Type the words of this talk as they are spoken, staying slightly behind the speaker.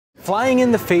flying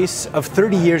in the face of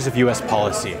 30 years of US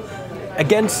policy,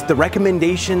 against the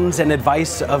recommendations and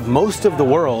advice of most of the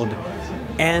world,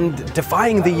 and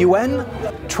defying the UN,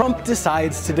 Trump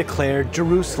decides to declare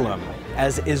Jerusalem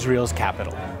as Israel's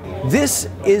capital. This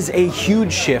is a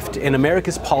huge shift in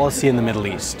America's policy in the Middle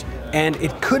East, and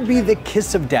it could be the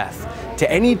kiss of death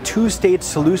to any two-state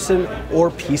solution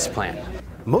or peace plan.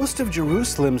 Most of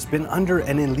Jerusalem's been under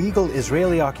an illegal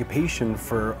Israeli occupation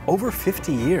for over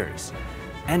 50 years.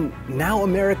 And now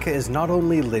America is not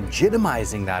only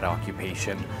legitimizing that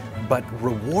occupation, but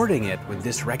rewarding it with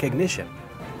this recognition.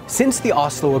 Since the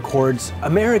Oslo Accords,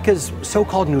 America's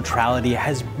so-called neutrality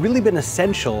has really been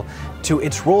essential to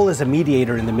its role as a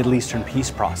mediator in the Middle Eastern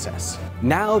peace process.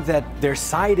 Now that they're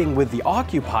siding with the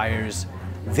occupiers,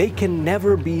 they can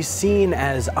never be seen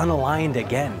as unaligned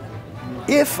again.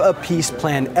 If a peace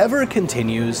plan ever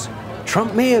continues,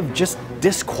 Trump may have just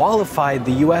disqualified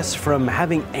the US from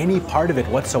having any part of it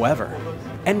whatsoever.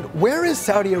 And where is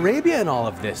Saudi Arabia in all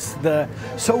of this? The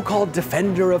so-called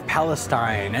defender of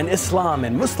Palestine and Islam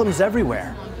and Muslims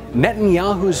everywhere.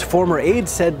 Netanyahu's former aide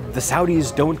said the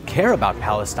Saudis don't care about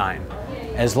Palestine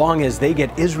as long as they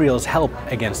get Israel's help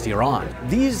against Iran.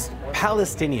 These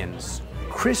Palestinians,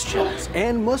 Christians,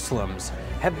 and Muslims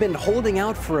have been holding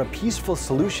out for a peaceful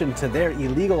solution to their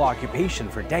illegal occupation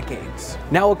for decades.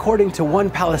 Now, according to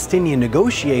one Palestinian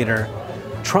negotiator,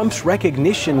 Trump's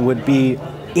recognition would be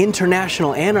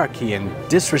international anarchy and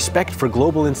disrespect for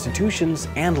global institutions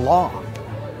and law.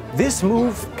 This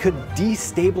move could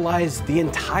destabilize the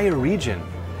entire region,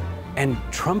 and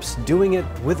Trump's doing it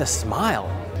with a smile.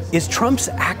 Is Trump's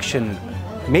action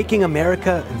making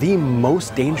America the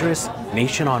most dangerous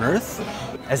nation on earth?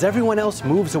 As everyone else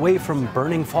moves away from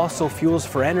burning fossil fuels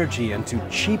for energy and to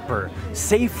cheaper,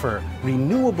 safer,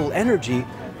 renewable energy,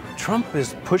 Trump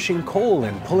is pushing coal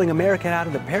and pulling America out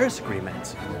of the Paris Agreement.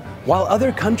 While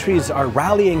other countries are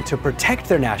rallying to protect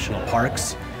their national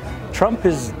parks, Trump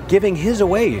is giving his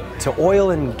away to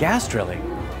oil and gas drilling.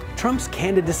 Trump's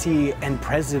candidacy and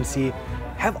presidency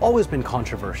have always been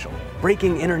controversial,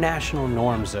 breaking international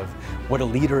norms of what a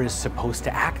leader is supposed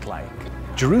to act like.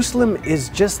 Jerusalem is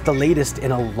just the latest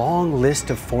in a long list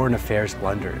of foreign affairs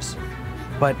blunders,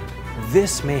 but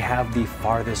this may have the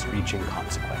farthest reaching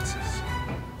consequences.